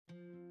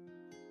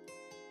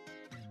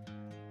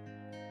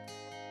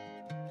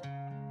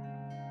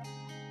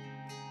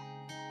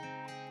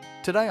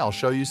Today I'll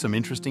show you some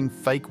interesting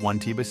fake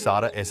 1TB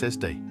SATA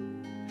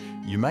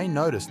SSD. You may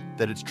notice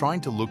that it's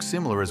trying to look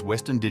similar as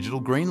Western Digital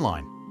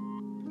Greenline.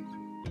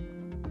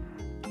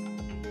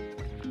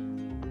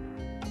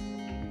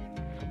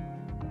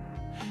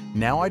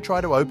 Now I try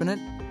to open it,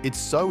 it's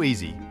so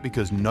easy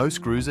because no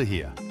screws are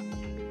here.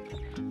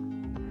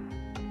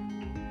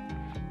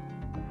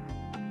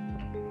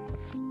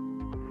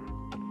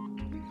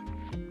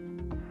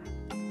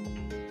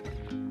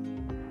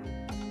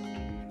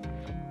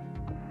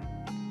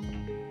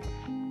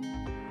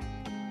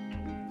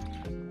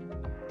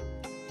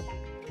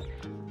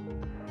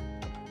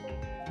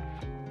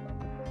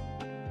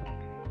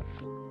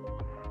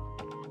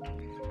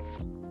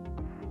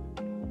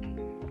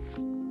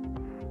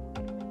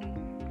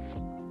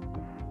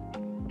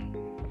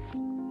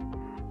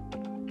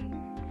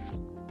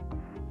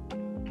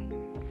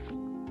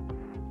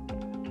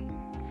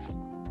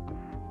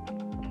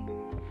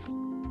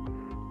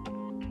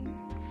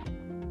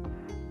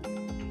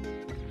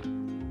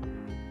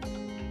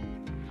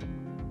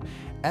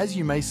 As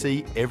you may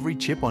see, every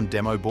chip on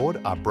demo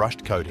board are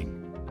brushed coating.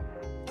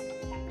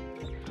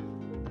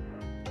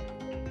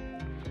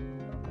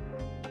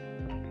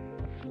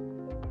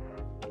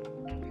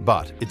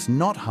 But it's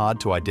not hard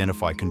to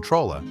identify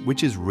controller,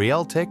 which is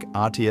Realtek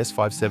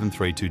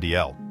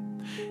RTS5732DL.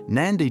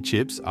 NAND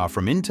chips are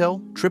from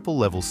Intel, triple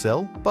level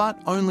cell,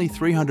 but only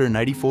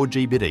 384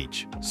 GB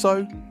each.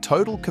 So,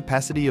 total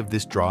capacity of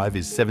this drive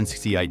is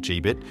 768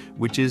 GB,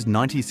 which is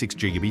 96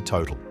 GB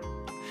total.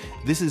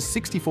 This is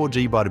 64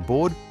 GB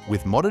board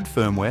with modded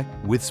firmware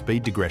with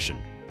speed digression.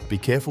 Be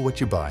careful what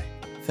you buy.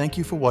 Thank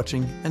you for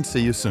watching and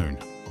see you soon.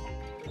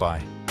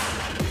 Bye.